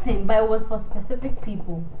happening, but it was for specific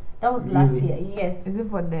people. That was last year, yes. Is it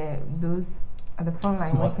for those at the front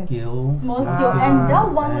line? Small scale. Small scale, and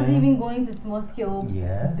that one was even going to small scale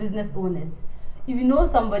business owners. If you know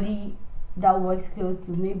somebody that works close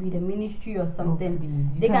to maybe the ministry or something, Please,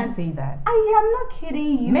 you can't say that. I am not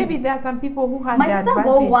kidding you. Maybe there are some people who have my the sister advantage.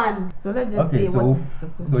 got one. So let's just Okay, say so what is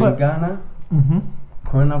supposed so to in Ghana,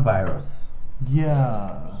 coronavirus.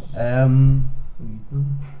 Yeah.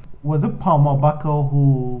 Was it Palmer Buckle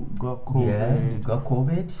who got COVID? Yeah, he got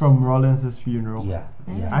COVID From Rollins' funeral. Yeah.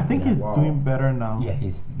 I think he's doing better now. Yeah,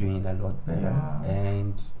 he's doing a lot better, Yeah.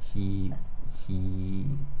 and he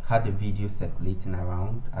had a video circulating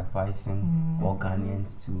around advising all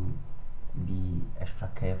Ghanaians to be extra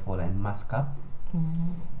careful and mask up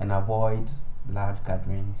and avoid large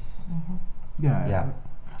gatherings. Yeah.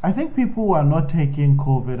 I think people are not taking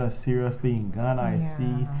COVID as seriously in Ghana. I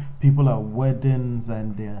see people at weddings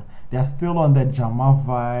and they're still on the Jama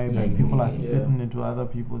vibe, and people are spitting into other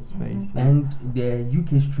people's faces. And the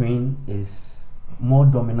UK strain is more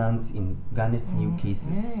dominant in Ghana's new cases.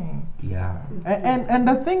 Yeah. And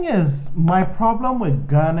the thing is, my problem with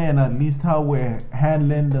Ghana and at least how we're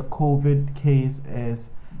handling the COVID case is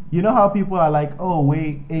You know how people are like, oh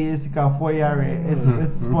wait, it's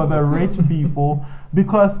for the rich people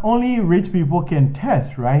because only rich people can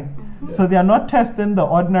test, right? Yeah. So they are not testing the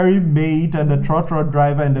ordinary maid and the trotro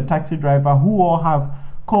driver and the taxi driver who all have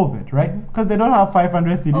COVID, right? Because they don't have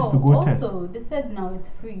 500 cities to go test. Also, they said now it's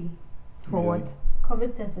free. For what?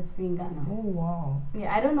 COVID test is free in Ghana. Oh wow.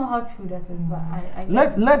 Yeah, I don't know how true that is, but I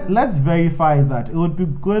Let's verify that. It would be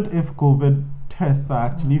good if COVID tests are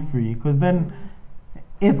actually free, because then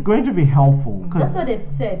it's going to be helpful. That's what they've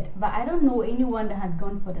said, but I don't know anyone that had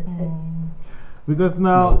gone for the test. Because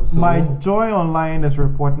now No, so- my Joy Online is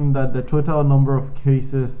reporting that the total number of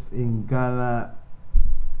cases in Ghana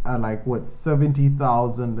are like what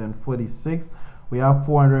 70,046. We have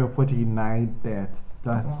 449 deaths.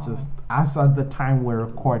 That's Wow. just as at the time we're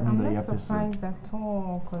recording I'm the not episode. surprised at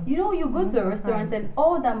all. Cause You know, you go I'm to a not restaurant surprised. and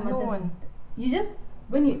all that No matters one. is you just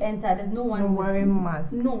when you enter, there's no one No with- wearing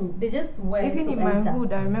mask. No, they just wear Even to in my enter.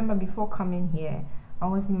 hood, I remember before coming here, I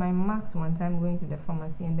was in my mask one time going to the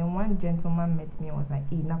pharmacy, and then one gentleman met me and was like,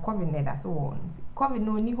 "Hey, na COVID, that's all. COVID,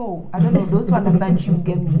 no, ni ho. I don't know. Those who understand you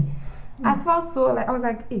get me." I felt so like I was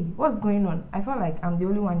like, "Hey, what's going on?" I felt like I'm the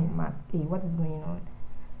only one in mask. Hey, what is going on?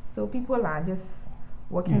 So people are just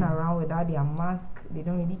walking Yeah. around without their mask. They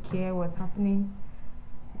don't really care what's happening.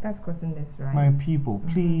 That's causing this rise. My people,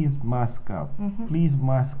 please mask up. Mhm. Please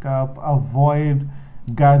mask up. Avoid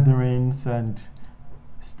gatherings and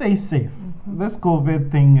stay safe. Mhm. This COVID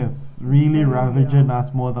thing is really Very ravaging real.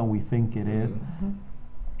 us more than we think it is. Mhm.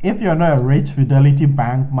 If you're not a rich Fidelity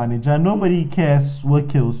Bank manager, nobody cares what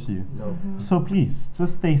kills you. No. Mhm. So please,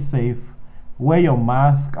 just stay safe. Wear your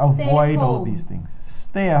mask. Avoid all home. these things.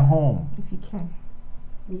 Stay at home. If you can.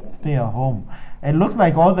 Yeah. Stay at home. It looks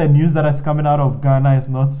like all the news that is coming out of Ghana is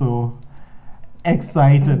not so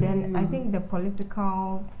exciting. And then I think the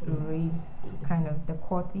political race, kind of the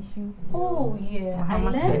court issue. Oh yeah, I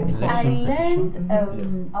Muhammad learned. Said I election learned.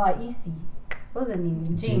 petition. Our EC. What's her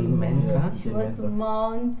name? Jane. Mensa? She was to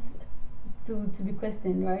mount to be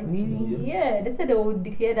questioned, right? Really? Yeah, they said they would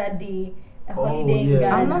declare that day a Oh, holiday in yeah.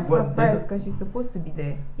 Ghana. I'm not What, surprised there's a- because she's supposed to be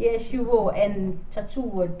there. Yeah, she will, and Chachu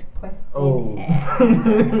would question Oh.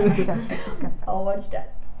 her. I'll watch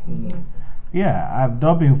that. Mm. Yeah, I've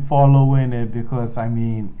not been following it because I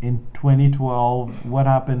mean, in 2012, what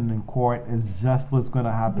happened in court is just what's going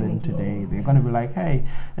to happen today. They're going to be like, hey,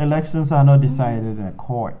 elections are not decided in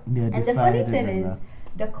court. They're And the funny decided thing in is,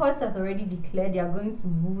 the court has already declared they are going to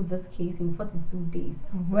rule this case in 42 days,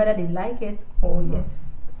 Mhm. whether they like it or yes.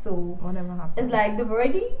 So Whatever happens. it's like they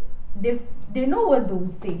know what they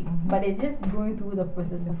will say, Mhm. but they're just going through the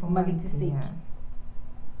process The for formality's sake. yeah.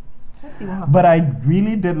 Let's see what happens. But I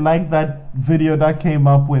really did like that video that came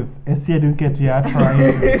up with Esiedun Ketia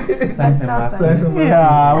trying. Science and maths.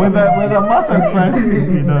 Yeah, with the maths and science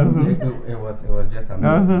he does this. It was just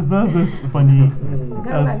amazing. That's just funny.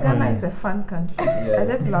 Ghana, That's Ghana funny. is a fun country. Yeah. I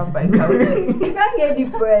just love my country. You can't get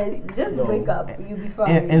depressed. Just No. wake up. You'll be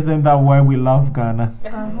fine. Isn't that why we love Ghana?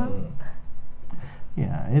 Uh-huh.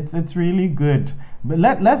 Yeah, it's really good. But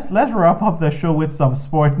let's wrap up the show with some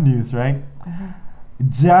sport news, right? Uh-huh.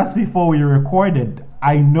 Just before we recorded,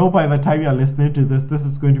 I know by the time you're listening to this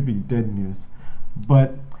is going to be dead news.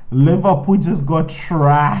 But Liverpool just got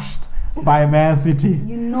trashed by Man City.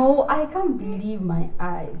 You know, I can't believe my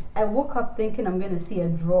eyes. I woke up thinking I'm gonna see a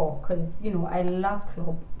draw because I love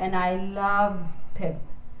Klopp and I love Pep.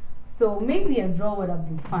 So maybe a draw would have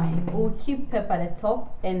been fine. We'll keep Pep at the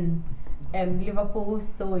top and Liverpool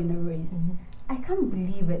still in the race. Mhm. I can't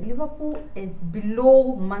believe it. Liverpool is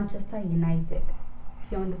below Manchester United.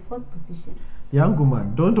 They're on the 4th position. Young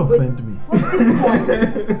woman, don't With offend me. 40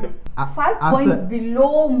 points. A- 5 as points a-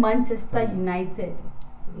 below Manchester United.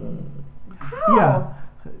 How? Yeah,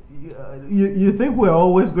 you think we're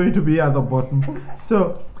always going to be at the bottom?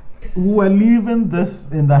 So we're leaving this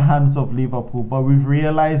in the hands of Liverpool, but we've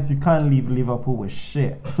realized you can't leave Liverpool with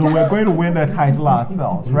shit. So we're going to win the title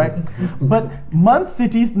ourselves, right? But Man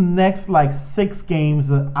City's next 6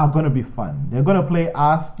 games are going to be fun. They're going to play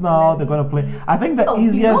Arsenal. They're going to play. I think the Oh,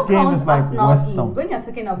 you easiest don't game count is like Arsenal West in. Ham. When you're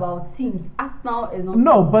talking about teams, Arsenal is not.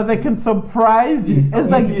 No, but they can surprise you. It's It's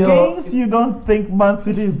like easier. games you don't think Man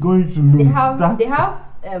City is going to lose. They have That's-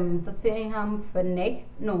 Tottenham for next.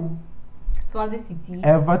 No, Swansea City,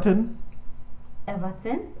 Everton,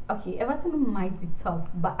 Everton. Okay, Everton might be tough,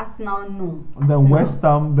 but Arsenal no. the Arsenal. West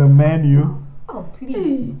Ham, the Man U. Oh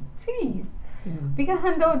please, please, we can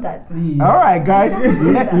handle that. Please. All right, guys,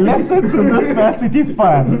 listen to this Man City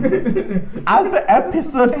fan. As the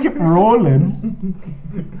episodes keep rolling,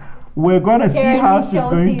 we're gonna see how she's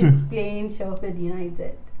Chelsea going to. is playing Sheffield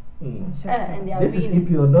United. And they are This is winning.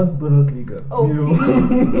 EPL, not Bundesliga. Oh,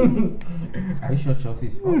 Are you sure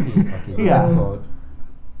Chelsea's okay? Okay, Yeah. they scored.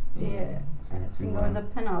 Yeah. I think there was a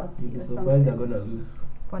penalty You'll be or surprised they're something. gonna lose.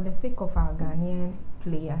 For the sake of our Ghanaian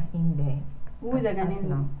player in there. Who is the at Ghanaian?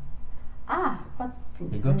 Arsenal. What?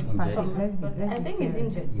 He got Let's injured. let's I be think he's fair.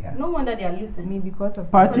 injured. Yeah. No wonder they are losing. Me because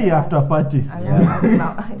of Party after party. I love Yeah.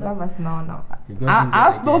 Arsenal. I love Arsenal now. He got injured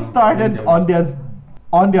Arsenal again, started and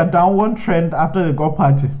on their downward trend after they got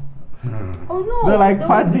party. Oh no! They're like they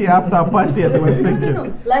party were- after party and they were No, sinking. no,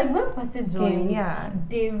 no. Like when Party joined, yeah.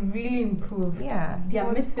 they really improved. Yeah, he Their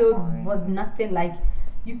was midfield scoring. was nothing like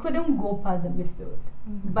you couldn't go past the midfield.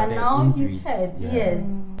 But But the now injuries, he's hurt. yeah. Yes.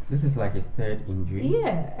 This is like his third injury.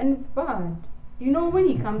 Yeah, and it's bad. You know when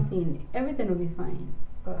he comes in, everything will be fine.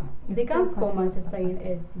 But It's they can't still score Party Manchester after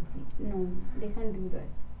United City. No, they can't do that.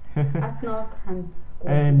 Arsenal can't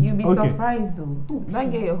score. And You'll be okay. surprised though. Don't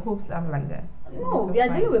get your hopes up like that. You'll No, be we are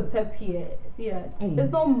surprised. dealing with Pep here. See that?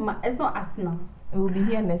 It's not. It's not Arsenal. It will be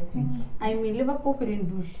here next week. I mean, Liverpool didn't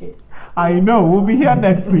do shit. I know, we'll be here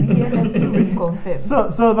next We'll week. be here next week to confirm.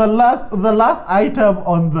 So the last item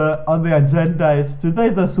on the agenda is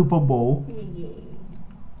today's the Super Bowl, Yeah.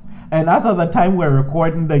 and as of the time we're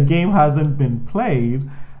recording, the game hasn't been played,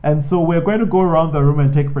 and so we're going to go around the room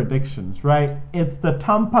and take predictions. Right? It's the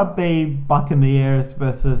Tampa Bay Buccaneers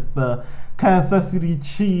versus the Kansas City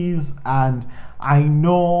Chiefs, and I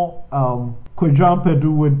know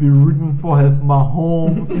Kwadwo would be rooting for his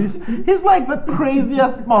Mahomes. He's like the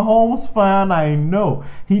craziest Mahomes fan I know.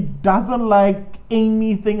 He doesn't like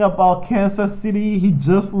anything about Kansas City. He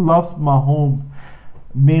just loves Mahomes,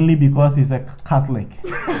 mainly because he's a Catholic.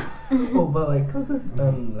 Oh, but like Kansas,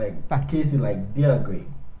 like Casey, like they are great.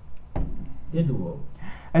 They do well.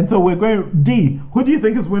 And so we're going. D, who do you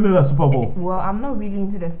think is winning the Super Bowl? Well, I'm not really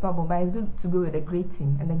into the Super Bowl, but it's good to go with a great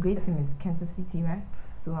team, and the great team is Kansas City, right?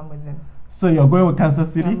 So I'm with them. So you're going with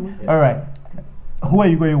Kansas City? Yeah. All right. Who are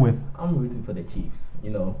you going with? I'm rooting for the Chiefs.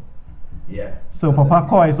 You know. Yeah. So Kansas Papa City.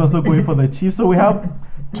 Koa is also going for the Chiefs. So we have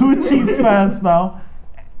two Chiefs fans now.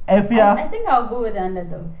 I Afia, think I'll go with the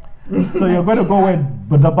underdogs. so you're going to go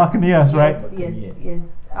with the Buccaneers, right? Yes, Buccaneers. yes.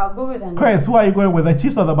 I'll go with the underdogs. Chris, who are you going with, the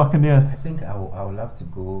Chiefs or the Buccaneers? I think I would love to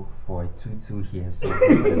go for a 2-2 here. So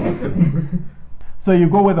So you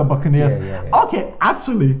go with the Buccaneers. Yeah. Okay,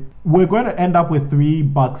 actually, we're going to end up with three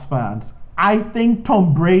Bucks fans. I think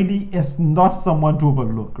Tom Brady is not someone to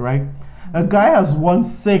overlook, right? A guy has won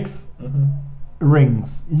 6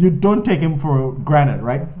 rings. You don't take him for granted,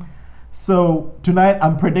 right? So tonight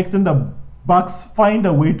I'm predicting the Bucks find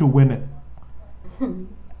a way to win it.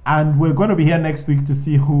 And we're going to be here next week to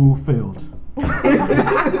see who failed.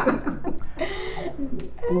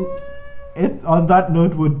 It's on that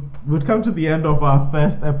note would come to the end of our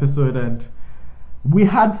first episode, and we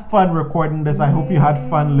had fun recording this. I hope you had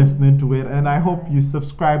fun listening to it, and I hope you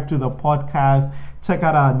subscribe to the podcast. Check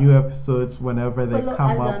out our new episodes whenever they Follow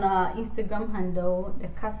come us up. on our Instagram handle,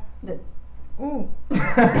 the Don't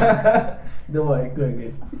worry, go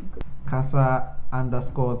again. Kasa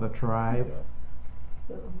 _ the tribe.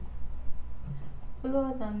 so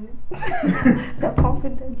follow us on The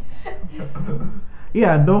confidence.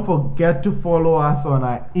 Yeah, and don't forget to follow us on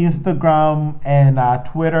our Instagram and our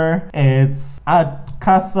Twitter. It's at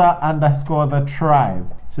Kasa _ the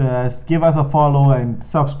tribe. Just give us a follow and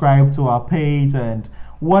subscribe to our page and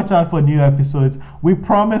watch out for new episodes. We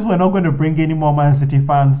promise we're not going to bring any more Man City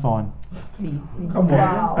fans on. Please. Come on.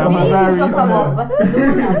 Wow. I'm We a need very to talk about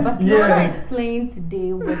Barcelona. Barcelona Yeah. is playing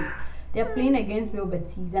today with they're playing against Real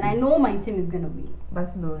Betis, and I know my team is gonna win.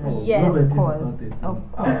 Barcelona. Oh, Yes, Real Betis of course. is not it. Of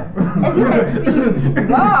It's not a team.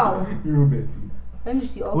 Wow. Real Betis. Let me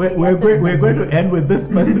see. Okay, We're going to end with this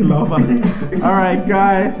messy lover. All right,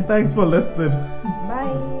 guys, thanks for listening.